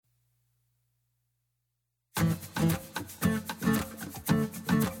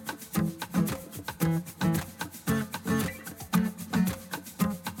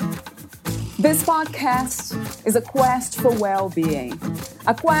This podcast is a quest for well-being,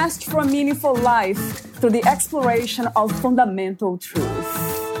 a quest for a meaningful life through the exploration of fundamental truth.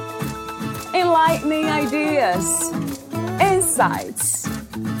 Enlightening ideas, insights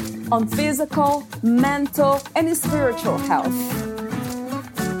on physical, mental, and spiritual health.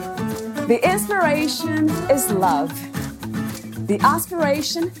 The inspiration is love. The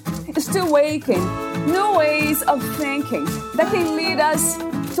aspiration is to awaken new ways of thinking that can lead us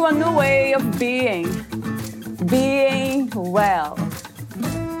to a new way of being well.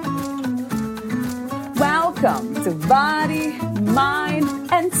 Welcome to Body, Mind,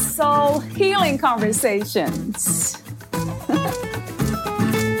 and Soul Healing Conversations.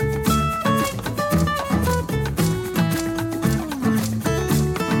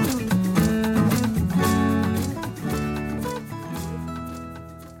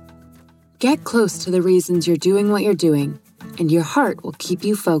 Get close to the reasons you're doing what you're doing, and your heart will keep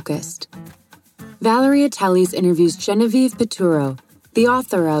you focused. Valeria Teles interviews Genevieve Piturro, the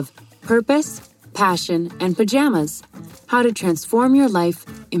author of Purpose, Passion, and Pajamas: How to Transform Your Life,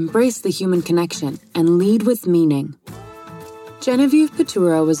 Embrace the Human Connection, and Lead with Meaning. Genevieve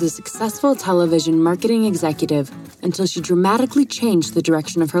Piturro was a successful television marketing executive until she dramatically changed the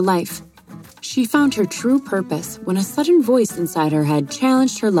direction of her life. She found her true purpose when a sudden voice inside her head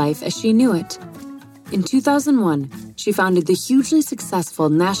challenged her life as she knew it. In 2001, she founded the hugely successful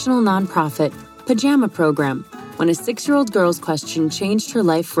national nonprofit Pajama Program when a 6-year-old girl's question changed her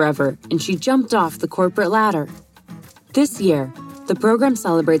life forever and she jumped off the corporate ladder. This year, the program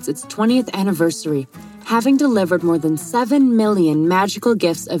celebrates its 20th anniversary, having delivered more than 7 million magical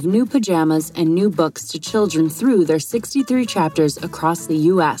gifts of new pajamas and new books to children through their 63 chapters across the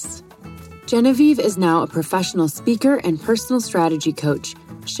U.S. Genevieve is now a professional speaker and personal strategy coach,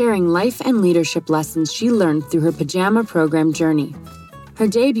 sharing life and leadership lessons she learned through her Pajama Program journey. Her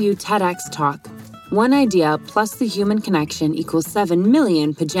debut TEDx talk, One Idea Plus the Human Connection equals 7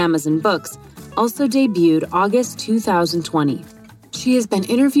 million pajamas and books, also debuted August 2020. She has been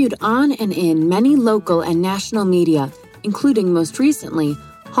interviewed on and in many local and national media, including most recently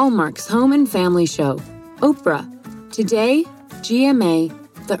Hallmark's Home and Family Show, Oprah, Today, GMA,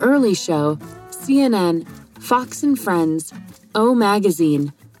 The Early Show, CNN, Fox and Friends, O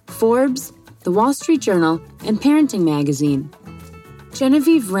Magazine, Forbes, The Wall Street Journal, and Parenting Magazine.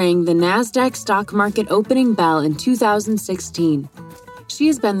 Genevieve rang the NASDAQ stock market opening bell in 2016. She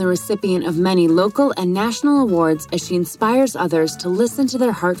has been the recipient of many local and national awards as she inspires others to listen to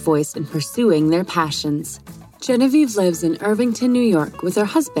their heart voice in pursuing their passions. Genevieve lives in Irvington, New York with her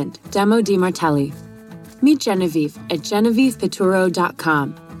husband, Demo DiMartelli. Meet Genevieve at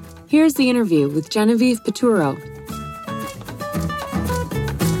GenevievePiturro.com. Here's the interview with Genevieve Piturro.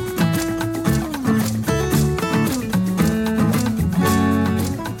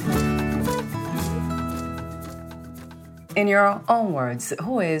 In your own words,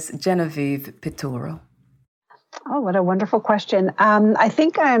 who is Genevieve Piturro? Oh, what a wonderful question. I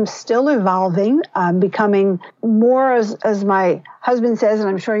think I am still evolving, becoming more, as my husband says, and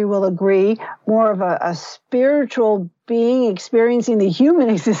I'm sure you will agree, more of a spiritual being experiencing the human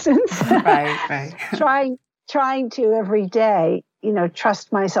existence. Right. Trying to every day,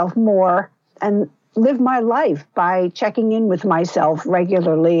 trust myself more and live my life by checking in with myself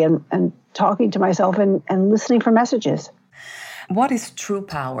regularly and talking to myself and listening for messages. What is true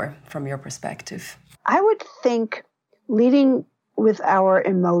power from your perspective? I would think leading with our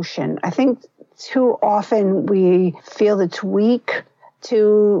emotion. I think too often we feel it's weak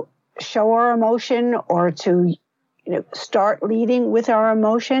to show our emotion or to start leading with our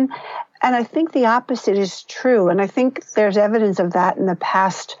emotion. And I think the opposite is true. And I think there's evidence of that in the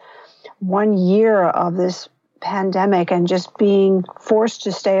past 1 year of this pandemic and just being forced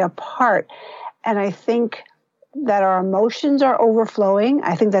to stay apart. And I think that our emotions are overflowing.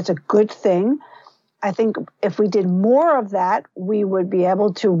 I think that's a good thing. I think if we did more of that, we would be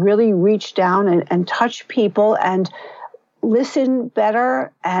able to really reach down and touch people and listen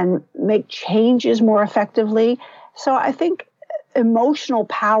better and make changes more effectively. So I think emotional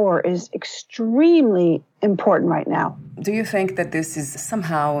power is extremely important right now. Do you think that this is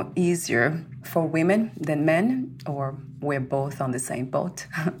somehow easier for women than men, or we're both on the same boat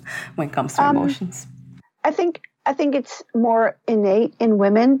when it comes to emotions? I think it's more innate in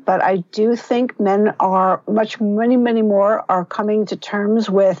women, but I do think men are many more are coming to terms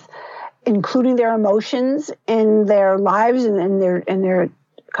with including their emotions in their lives and in their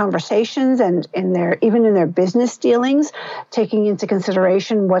conversations and even in their business dealings, taking into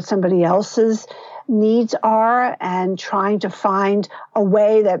consideration what somebody else's needs are and trying to find a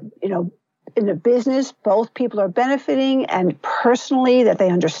way that in a business, both people are benefiting, and personally, that they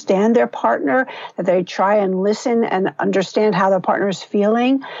understand their partner, that they try and listen and understand how their partner is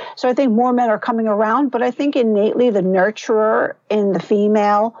feeling. So I think more men are coming around, but I think innately the nurturer in the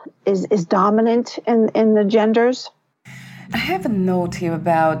female is dominant in the genders. I have a note here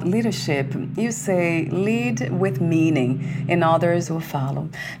about leadership. You say, lead with meaning and others will follow.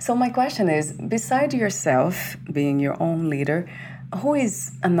 So my question is, beside yourself being your own leader, who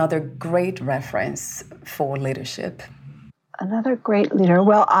is another great reference for leadership? Another great leader.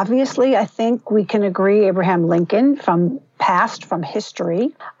 Well, obviously, I think we can agree Abraham Lincoln from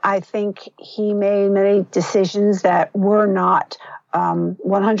history. I think he made many decisions that were not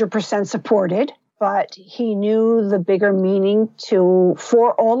 100% supported, but he knew the bigger meaning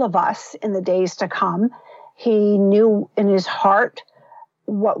for all of us in the days to come. He knew in his heart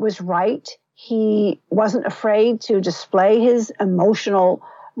what was right. He wasn't afraid to display his emotional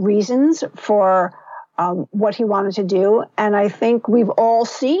reasons for what he wanted to do. And I think we've all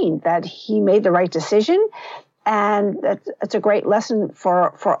seen that he made the right decision. And it's a great lesson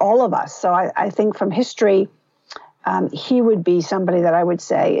for all of us. So I think from history, he would be somebody that I would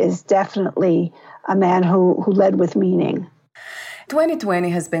say is definitely a man who led with meaning. 2020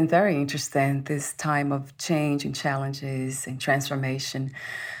 has been very interesting, this time of change and challenges and transformation.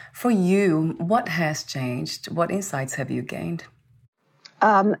 For you, what has changed? What insights have you gained?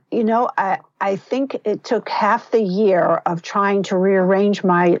 I think it took half the year of trying to rearrange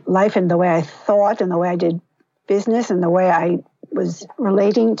my life and the way I thought and the way I did business and the way I was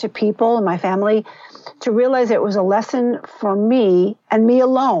relating to people and my family to realize it was a lesson for me and me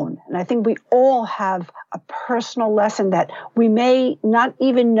alone. And I think we all have a personal lesson that we may not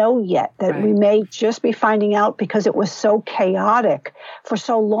even know yet, that right. We may just be finding out because it was so chaotic for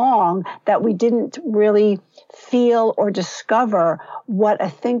so long that we didn't really feel or discover what I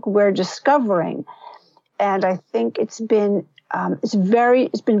think we're discovering. And I think it's been very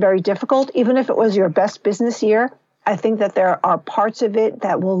difficult, even if it was your best business year. I think that there are parts of it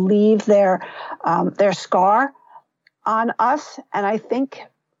that will leave their scar on us. And I think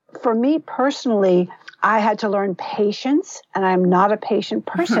for me personally, I had to learn patience, and I'm not a patient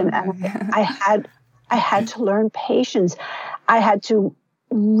person. And I had to learn patience. I had to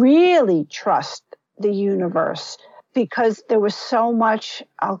really trust the universe because there was so much,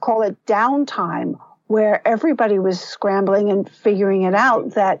 I'll call it downtime, where everybody was scrambling and figuring it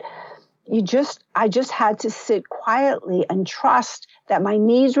out that I just had to sit quietly and trust that my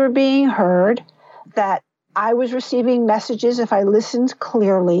needs were being heard, that I was receiving messages if I listened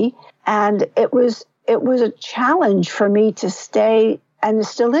clearly. And it was a challenge for me to stay, and it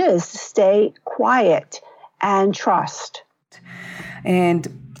still is, to stay quiet and trust. And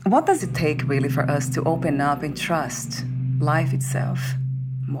what does it take really for us to open up and trust life itself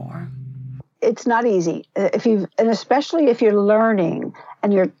more? It's not easy. And especially if you're learning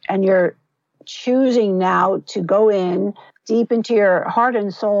and you're choosing now to go in deep into your heart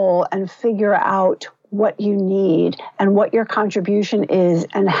and soul and figure out what you need and what your contribution is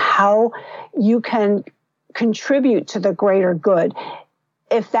and how you can contribute to the greater good.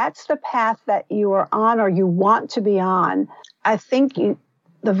 If that's the path that you are on or you want to be on, I think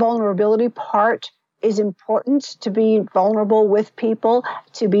the vulnerability part is important, to be vulnerable with people,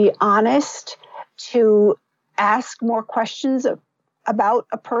 to be honest, to ask more questions about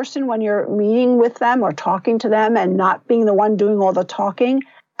a person when you're meeting with them or talking to them and not being the one doing all the talking.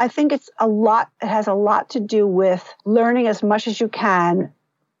 I think it has a lot to do with learning as much as you can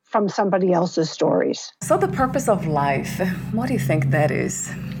from somebody else's stories. So the purpose of life, what do you think that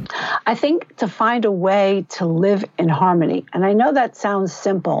is? I think to find a way to live in harmony. And I know that sounds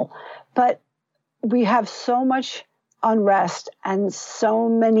simple, but we have so much unrest and so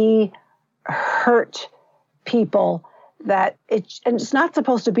many hurt people that it's not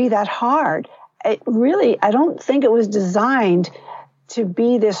supposed to be that hard. I don't think it was designed to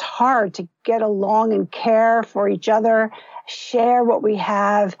be this hard, to get along and care for each other, share what we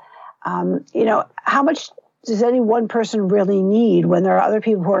have. How much does any one person really need when there are other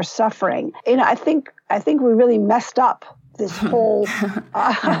people who are suffering? I think we really messed up this whole plan.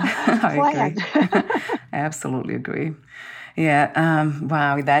 I agree. Absolutely agree. Yeah.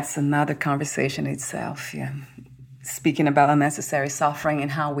 Wow. That's another conversation itself. Yeah. Speaking about unnecessary suffering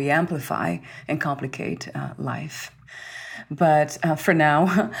and how we amplify and complicate life. But for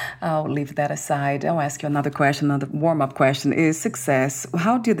now, I'll leave that aside. I'll ask you another question, another warm-up question. Is success,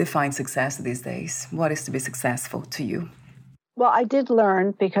 how do you define success these days? What is to be successful to you? Well, I did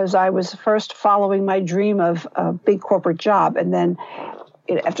learn because I was first following my dream of a big corporate job. And then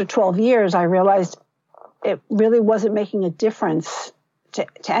after 12 years, I realized it really wasn't making a difference to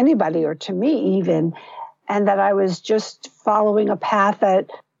anybody or to me even, and that I was just following a path that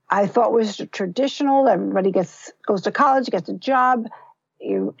I thought was traditional. Everybody goes to college, gets a job,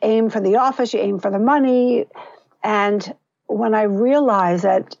 you aim for the office, you aim for the money. And when I realized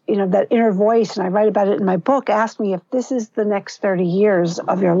that, that inner voice, and I write about it in my book, asked me if this is the next 30 years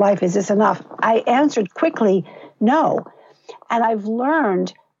of your life, is this enough? I answered quickly, no. And I've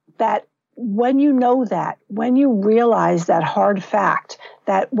learned that when you know that, when you realize that hard fact,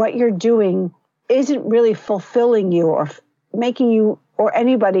 that what you're doing isn't really fulfilling you or making you or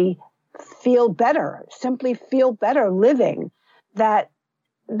anybody feel better, simply feel better living, that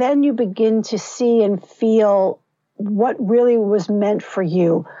then you begin to see and feel what really was meant for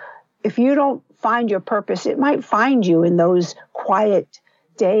you. If you don't find your purpose, it might find you in those quiet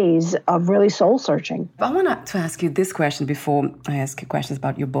days of really soul searching. I want to ask you this question before I ask you questions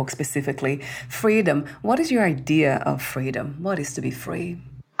about your book specifically. Freedom. What is your idea of freedom? What is to be free?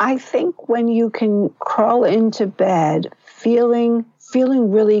 I think when you can crawl into bed feeling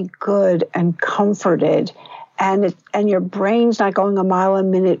really good and comforted, and your brain's not going a mile a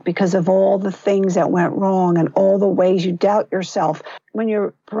minute because of all the things that went wrong and all the ways you doubt yourself. When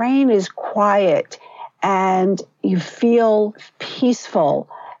your brain is quiet and you feel peaceful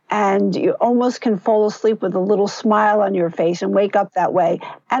and you almost can fall asleep with a little smile on your face and wake up that way.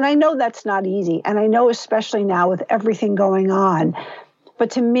 And I know that's not easy. And I know especially now with everything going on.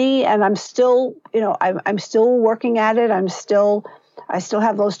 But to me, and I'm still, I'm still working at it. I still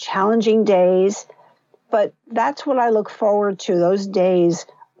have those challenging days. But that's what I look forward to, those days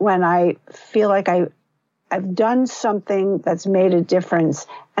when I feel like I've done something that's made a difference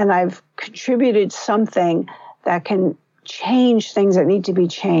and I've contributed something that can change things that need to be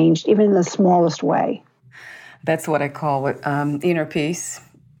changed, even in the smallest way. That's what I call it, inner peace,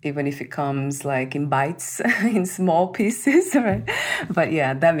 even if it comes like in bites, in small pieces, right? But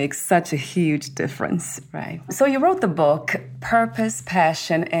yeah, that makes such a huge difference, right? So you wrote the book, Purpose,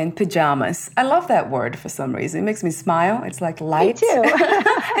 Passion, and Pajamas. I love that word for some reason. It makes me smile. It's like light. Me too.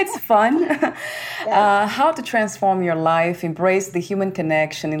 It's fun. Yes. How to transform your life, embrace the human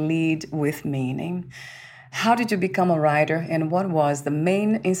connection, and lead with meaning. How did you become a writer, and what was the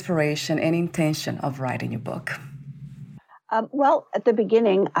main inspiration and intention of writing your book? Well, at the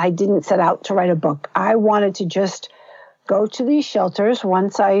beginning, I didn't set out to write a book. I wanted to just go to these shelters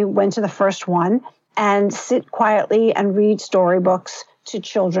once I went to the first one and sit quietly and read storybooks to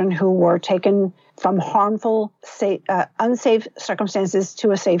children who were taken from harmful, unsafe circumstances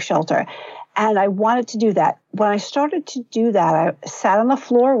to a safe shelter. And I wanted to do that. When I started to do that, I sat on the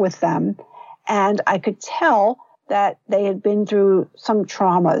floor with them, and I could tell that they had been through some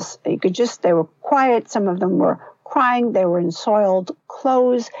traumas. They were quiet. Some of them were crying. They were in soiled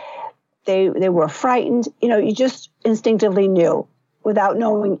clothes. They were frightened. You just instinctively knew, without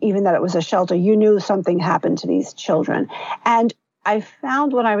knowing even that it was a shelter. You knew something happened to these children. And I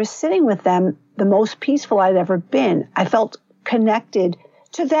found when I was sitting with them, the most peaceful I'd ever been. I felt connected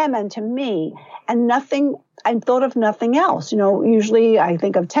to them and to me, and I thought of nothing else. Usually I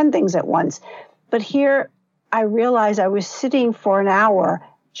think of 10 things at once. But here I realized I was sitting for an hour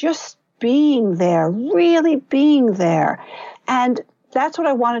just being there, really being there. And that's what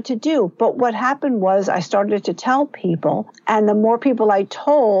I wanted to do. But what happened was I started to tell people, and the more people I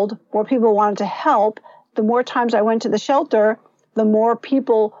told, more people wanted to help. The more times I went to the shelter, the more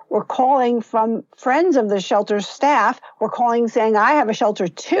people were calling from friends of the shelter staff, were calling saying, I have a shelter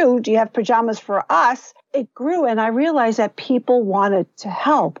too. Do you have pajamas for us? It grew, and I realized that people wanted to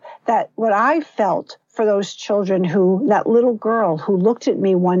help, that what I felt for those children that little girl who looked at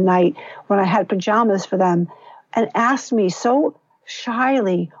me one night when I had pajamas for them and asked me so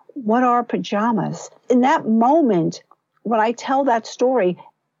shyly, what are pajamas? In that moment, when I tell that story,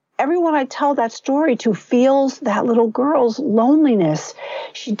 everyone I tell that story to feels that little girl's loneliness.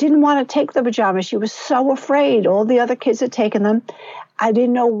 She didn't want to take the pajamas. She was so afraid. All the other kids had taken them. I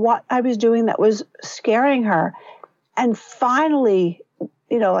didn't know what I was doing that was scaring her. And finally,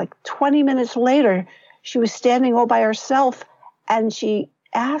 like 20 minutes later, she was standing all by herself, and she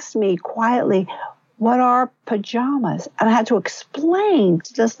asked me quietly, what are pajamas? And I had to explain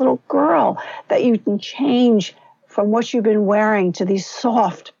to this little girl that you can change from what you've been wearing to these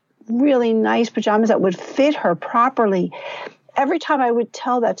soft, really nice pajamas that would fit her properly. Every time I would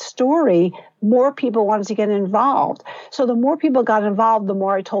tell that story, more people wanted to get involved. So the more people got involved, the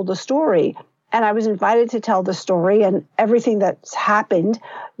more I told the story. And I was invited to tell the story and everything that's happened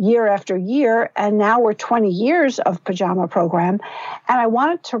year after year. And now we're 20 years of Pajama Program. And I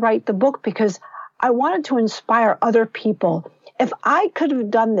wanted to write the book because I wanted to inspire other people. If I could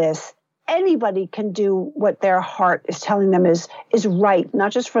have done this, anybody can do what their heart is telling them is right,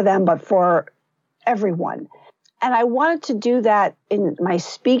 not just for them, but for everyone. And I wanted to do that in my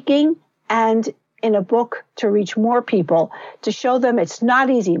speaking and in a book to reach more people, to show them it's not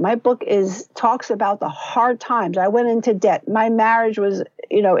easy. My book talks about the hard times. I went into debt. My marriage was,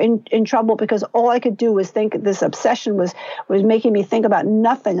 in trouble because all I could do was think. This obsession was making me think about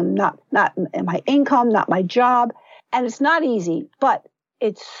nothing, not my income, not my job. And it's not easy, but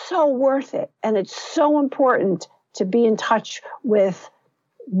it's so worth it. And it's so important to be in touch with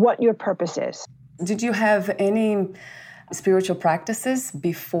what your purpose is. Did you have any spiritual practices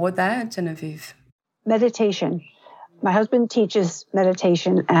before that, Genevieve? Meditation. My husband teaches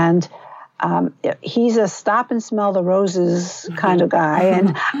meditation, and he's a stop and smell the roses kind of guy.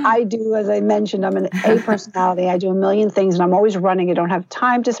 And I do, as I mentioned, I'm an A personality. I do a million things, and I'm always running. I don't have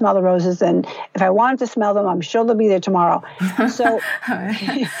time to smell the roses. And if I wanted to smell them, I'm sure they'll be there tomorrow. So,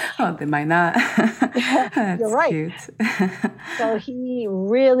 they might not. That's you're right. Cute. So he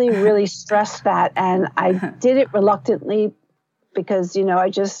really, really stressed that, and I did it reluctantly because I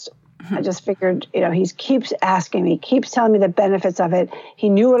just figured, he keeps asking me, keeps telling me the benefits of it. He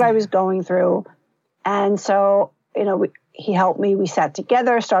knew what I was going through. And so, he helped me. We sat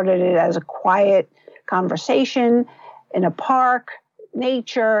together, started it as a quiet conversation in a park,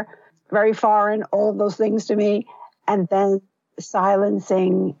 nature, very foreign, all of those things to me. And then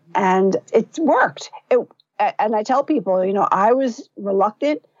silencing, and it worked. And I tell people, I was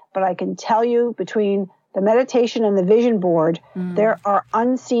reluctant, but I can tell you between the meditation and the vision board, there are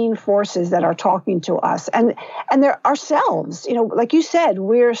unseen forces that are talking to us. And they're ourselves. Like you said,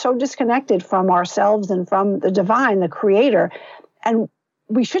 we're so disconnected from ourselves and from the divine, the creator. And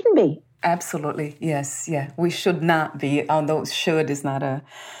we shouldn't be. Absolutely. Yes. Yeah. We should not be, although should is not a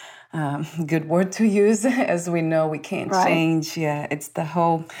good word to use. As we know, we can't change. Yeah.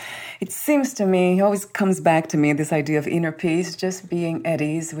 It seems to me, it always comes back to me, this idea of inner peace, just being at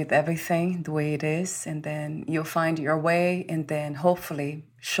ease with everything the way it is. And then you'll find your way, and then hopefully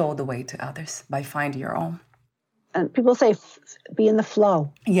show the way to others by finding your own. And people say, be in the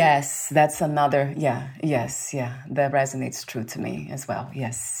flow. Yes, that's another, that resonates true to me as well,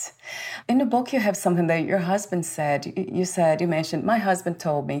 yes. In the book, you have something that your husband said. You mentioned, my husband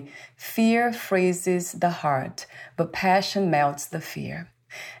told me, fear freezes the heart, but passion melts the fear.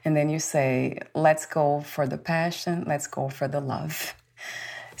 And then you say, let's go for the passion, let's go for the love.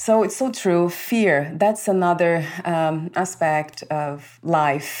 So it's so true. Fear, that's another aspect of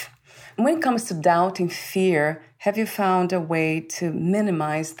life. When it comes to doubt and fear, have you found a way to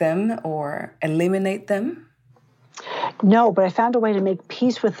minimize them or eliminate them? No, but I found a way to make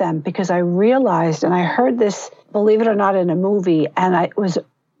peace with them, because I realized, and I heard this, believe it or not, in a movie, and it was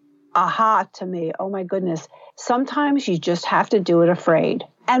aha to me. Oh my goodness. Sometimes you just have to do it afraid.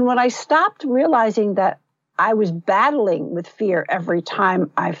 And when I stopped realizing that I was battling with fear every time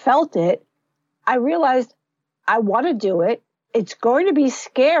I felt it, I realized I want to do it. It's going to be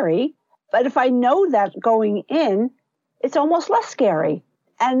scary, but if I know that going in, it's almost less scary.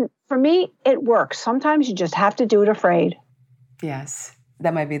 And for me, it works. Sometimes you just have to do it afraid. Yes,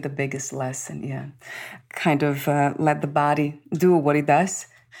 that might be the biggest lesson, yeah. Kind of let the body do what it does.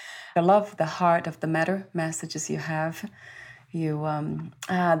 I love the heart of the matter messages you have. You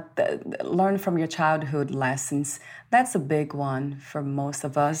learn from your childhood lessons. That's a big one for most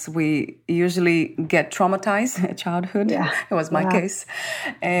of us. We usually get traumatized at childhood. Yeah. It was my case.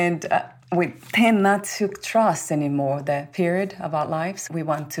 And we tend not to trust anymore that period of our lives. We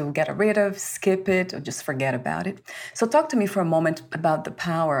want to get rid of, skip it, or just forget about it. So talk to me for a moment about the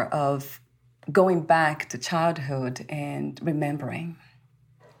power of going back to childhood and remembering.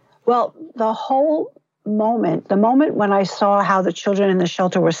 Well, the moment when I saw how the children in the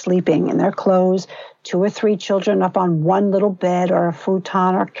shelter were sleeping in their clothes, 2 or 3 children up on one little bed or a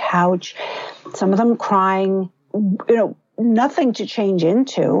futon or couch, some of them crying, nothing to change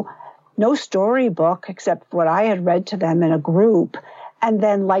into, no storybook except what I had read to them in a group, and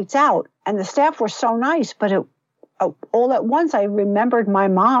then lights out. And the staff were so nice, but all at once I remembered my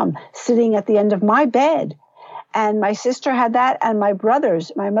mom sitting at the end of my bed. And my sister had that, and my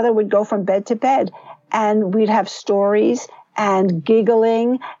brothers. My mother would go from bed to bed, and we'd have stories and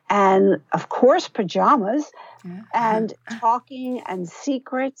giggling and, of course, pajamas and talking and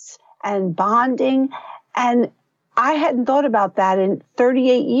secrets and bonding. And I hadn't thought about that in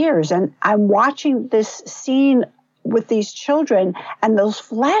 38 years. And I'm watching this scene with these children and those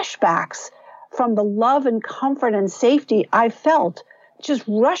flashbacks from the love and comfort and safety I felt just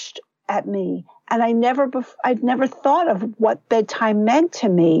rushed at me. And I'd never thought of what bedtime meant to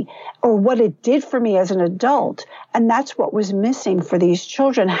me or what it did for me as an adult. And that's what was missing for these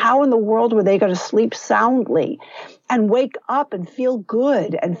children. How in the world were they going to sleep soundly and wake up and feel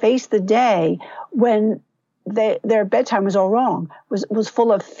good and face the day when their bedtime was all wrong, was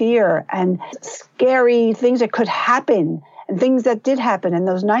full of fear and scary things that could happen and things that did happen and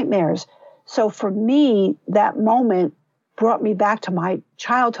those nightmares. So for me, that moment brought me back to my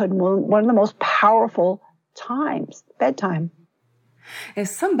childhood, one of the most powerful times, bedtime.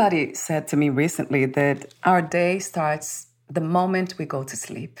 As somebody said to me recently that our day starts the moment we go to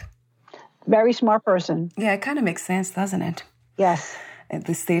sleep. Very smart person. Yeah, it kind of makes sense, doesn't it? Yes.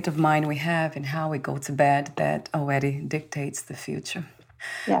 The state of mind we have and how we go to bed, that already dictates the future.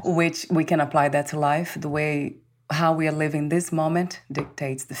 Yes. Which we can apply that to life. The way how we are living this moment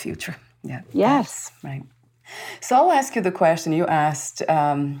dictates the future. Yeah. Yes. Right. So I'll ask you the question you asked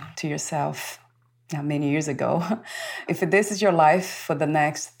to yourself many years ago. If this is your life for the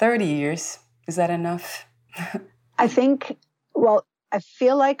next 30 years, is that enough? I think, I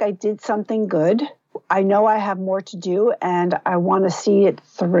feel like I did something good. I know I have more to do and I want to see it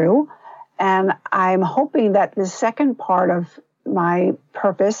through. And I'm hoping that the second part of my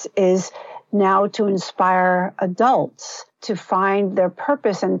purpose is now to inspire adults to find their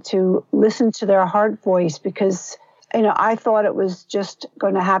purpose and to listen to their heart voice, because I thought it was just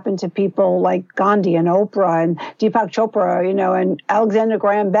going to happen to people like Gandhi and Oprah and Deepak Chopra, and Alexander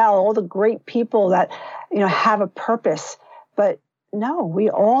Graham Bell, all the great people that, have a purpose. But no,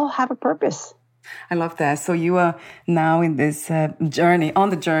 we all have a purpose. I love that. So you are now in this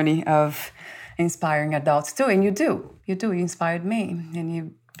journey of inspiring adults too. And you inspired me.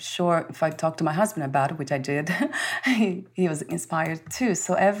 And sure, if I talk to my husband about it, which I did, he was inspired too.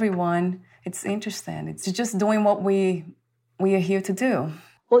 So everyone, it's interesting. It's just doing what we are here to do.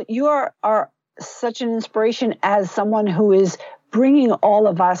 Well, you are such an inspiration as someone who is bringing all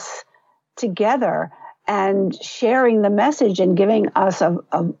of us together and sharing the message and giving us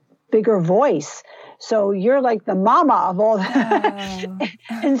a bigger voice. So you're like the mama of all the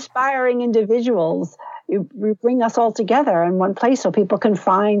inspiring individuals. You bring us all together in one place so people can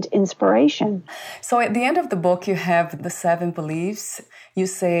find inspiration. So at the end of the book, you have the 7 beliefs. You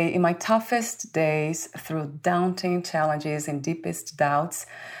say, in my toughest days, through daunting challenges and deepest doubts,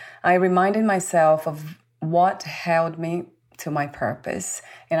 I reminded myself of what held me to my purpose.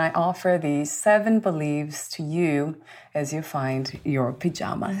 And I offer these 7 beliefs to you as you find your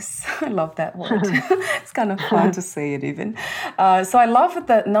pajamas. I love that word. It's kind of fun to say it even. So I love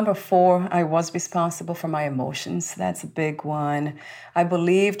that number 4, I was responsible for my emotions. That's a big one. I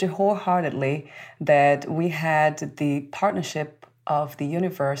believed wholeheartedly that we had the partnership of the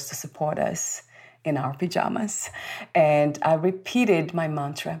universe to support us in our pajamas. And I repeated my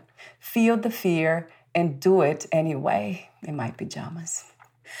mantra, feel the fear and do it anyway in my pajamas.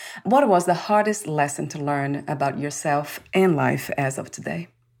 What was the hardest lesson to learn about yourself and life as of today?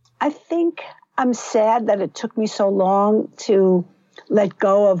 I think I'm sad that it took me so long to let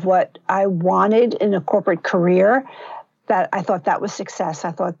go of what I wanted in a corporate career, that I thought that was success.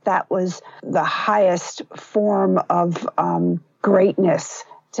 I thought that was the highest form of greatness,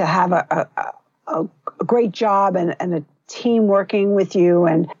 to have a great job and a team working with you.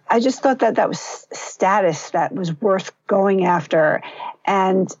 And I just thought that was status that was worth going after.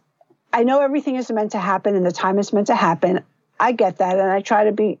 And I know everything is meant to happen and the time is meant to happen. I get that. And I try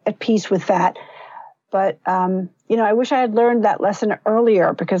to be at peace with that. But, I wish I had learned that lesson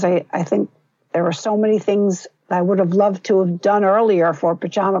earlier, because I think there were so many things I would have loved to have done earlier for a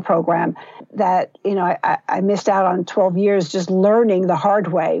pajama program that, I missed out on 12 years just learning the hard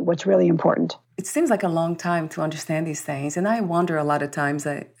way what's really important. It seems like a long time to understand these things. And I wonder a lot of times,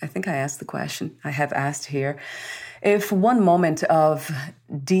 I think I asked the question, I have asked here, if one moment of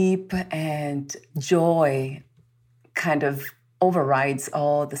deep and joy kind of overrides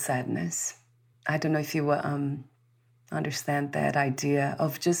all the sadness. I don't know if you understand that idea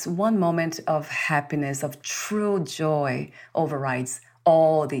of just one moment of happiness, of true joy overrides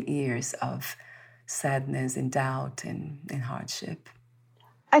all the years of sadness and doubt and hardship.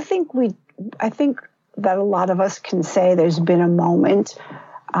 I think that a lot of us can say there's been a moment.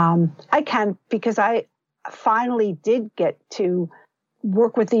 I can, because I finally did get to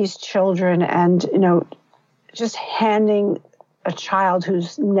work with these children and, just handing a child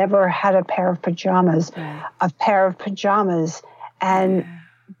who's never had a pair of pajamas, a pair of pajamas, and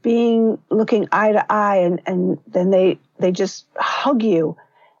looking eye to eye, and then they just hug you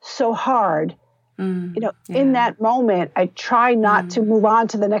so hard In that moment, I try not to move on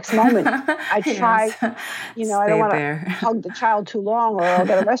to the next moment. I try, I don't want to hug the child too long or I'll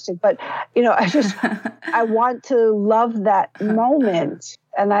get arrested. But, I want to love that moment.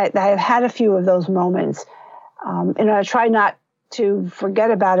 And I've had a few of those moments. I try not to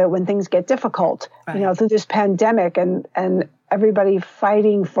forget about it when things get difficult, through this pandemic and everybody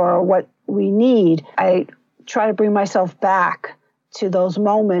fighting for what we need. I try to bring myself back to those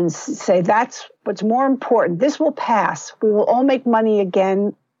moments, say that's what's more important. This will pass. We will all make money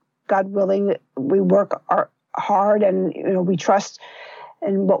again, God willing. We work hard and we trust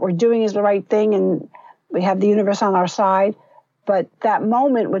and what we're doing is the right thing and we have the universe on our side. But that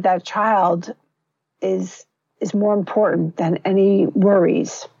moment with that child is more important than any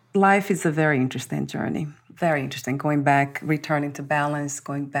worries. Life is a very interesting journey. Very interesting. Going back, returning to balance,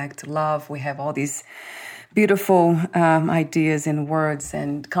 going back to love. We have all these beautiful ideas and words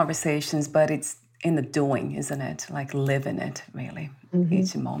and conversations, but it's in the doing, isn't it? Like living it, really,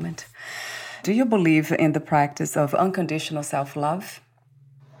 each moment. Do you believe in the practice of unconditional self-love?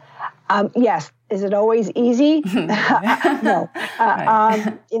 Yes. Is it always easy? No.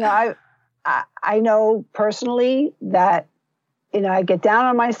 Right. I know personally that, I get down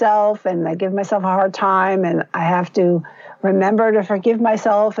on myself and I give myself a hard time and I have to remember to forgive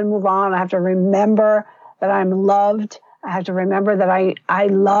myself and move on. I have to remember that I'm loved. I have to remember that I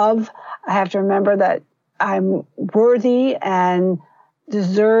love. I have to remember that I'm worthy and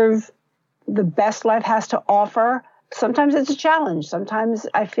deserve the best life has to offer. Sometimes it's a challenge. Sometimes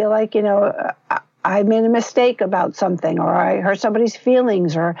I feel like, I made a mistake about something or I hurt somebody's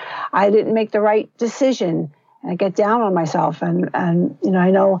feelings or I didn't make the right decision. And I get down on myself and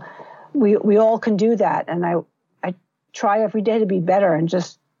I know we all can do that. And I try every day to be better and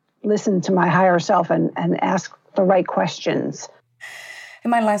just listen to my higher self and ask the right questions.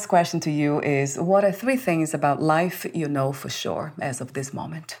 And my last question to you is, what are 3 things about life you know for sure as of this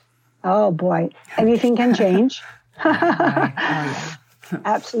moment? Oh, boy. Anything can change. Right. Oh, yeah.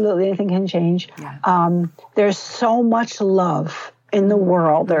 Absolutely. Anything can change. Yeah. There's so much love in the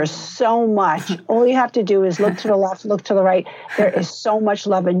world. There's so much. All you have to do is look to the left, look to the right. There is so much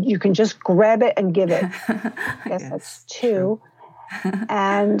love, and you can just grab it and give it. I guess that's 2.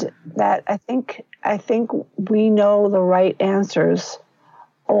 And that I think we know the right answers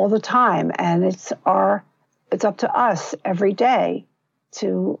all the time, and it's up to us every day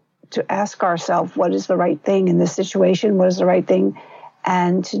to ask ourselves what is the right thing in this situation, what is the right thing,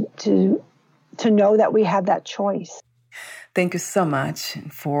 and to know that we have that choice. Thank you so much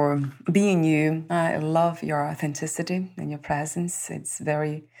for being you. I love your authenticity and your presence. It's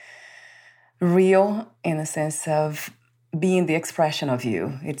very real in a sense of being the expression of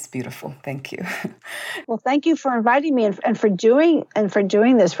you. It's beautiful. Thank you. Well, thank you for inviting me and for doing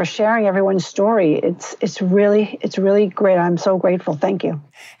this, for sharing everyone's story. It's really great. I'm so grateful. Thank you.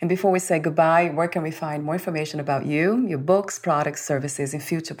 And before we say goodbye, where can we find more information about you, your books, products, services, and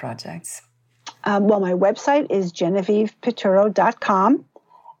future projects? Well, my website is GenevievePituro.com,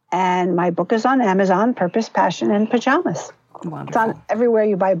 and my book is on Amazon, Purpose, Passion, and Pajamas. Wonderful. It's on everywhere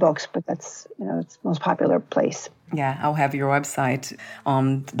you buy books, but that's, it's the most popular place. Yeah, I'll have your website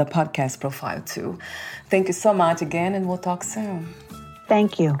on the podcast profile too. Thank you so much again, and we'll talk soon.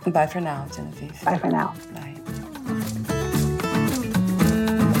 Thank you. Bye for now, Genevieve. Bye for now. Bye.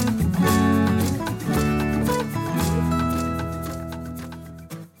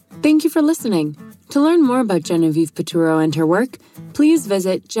 Thank you for listening. To learn more about Genevieve Pituro and her work, please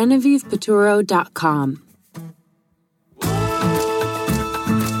visit GenevievePituro.com.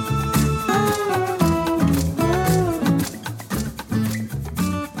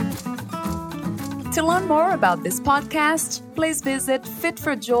 To learn more about this podcast, please visit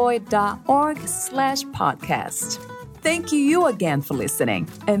fitforjoy.org/podcast. Thank you again for listening,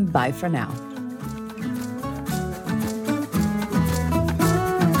 and bye for now.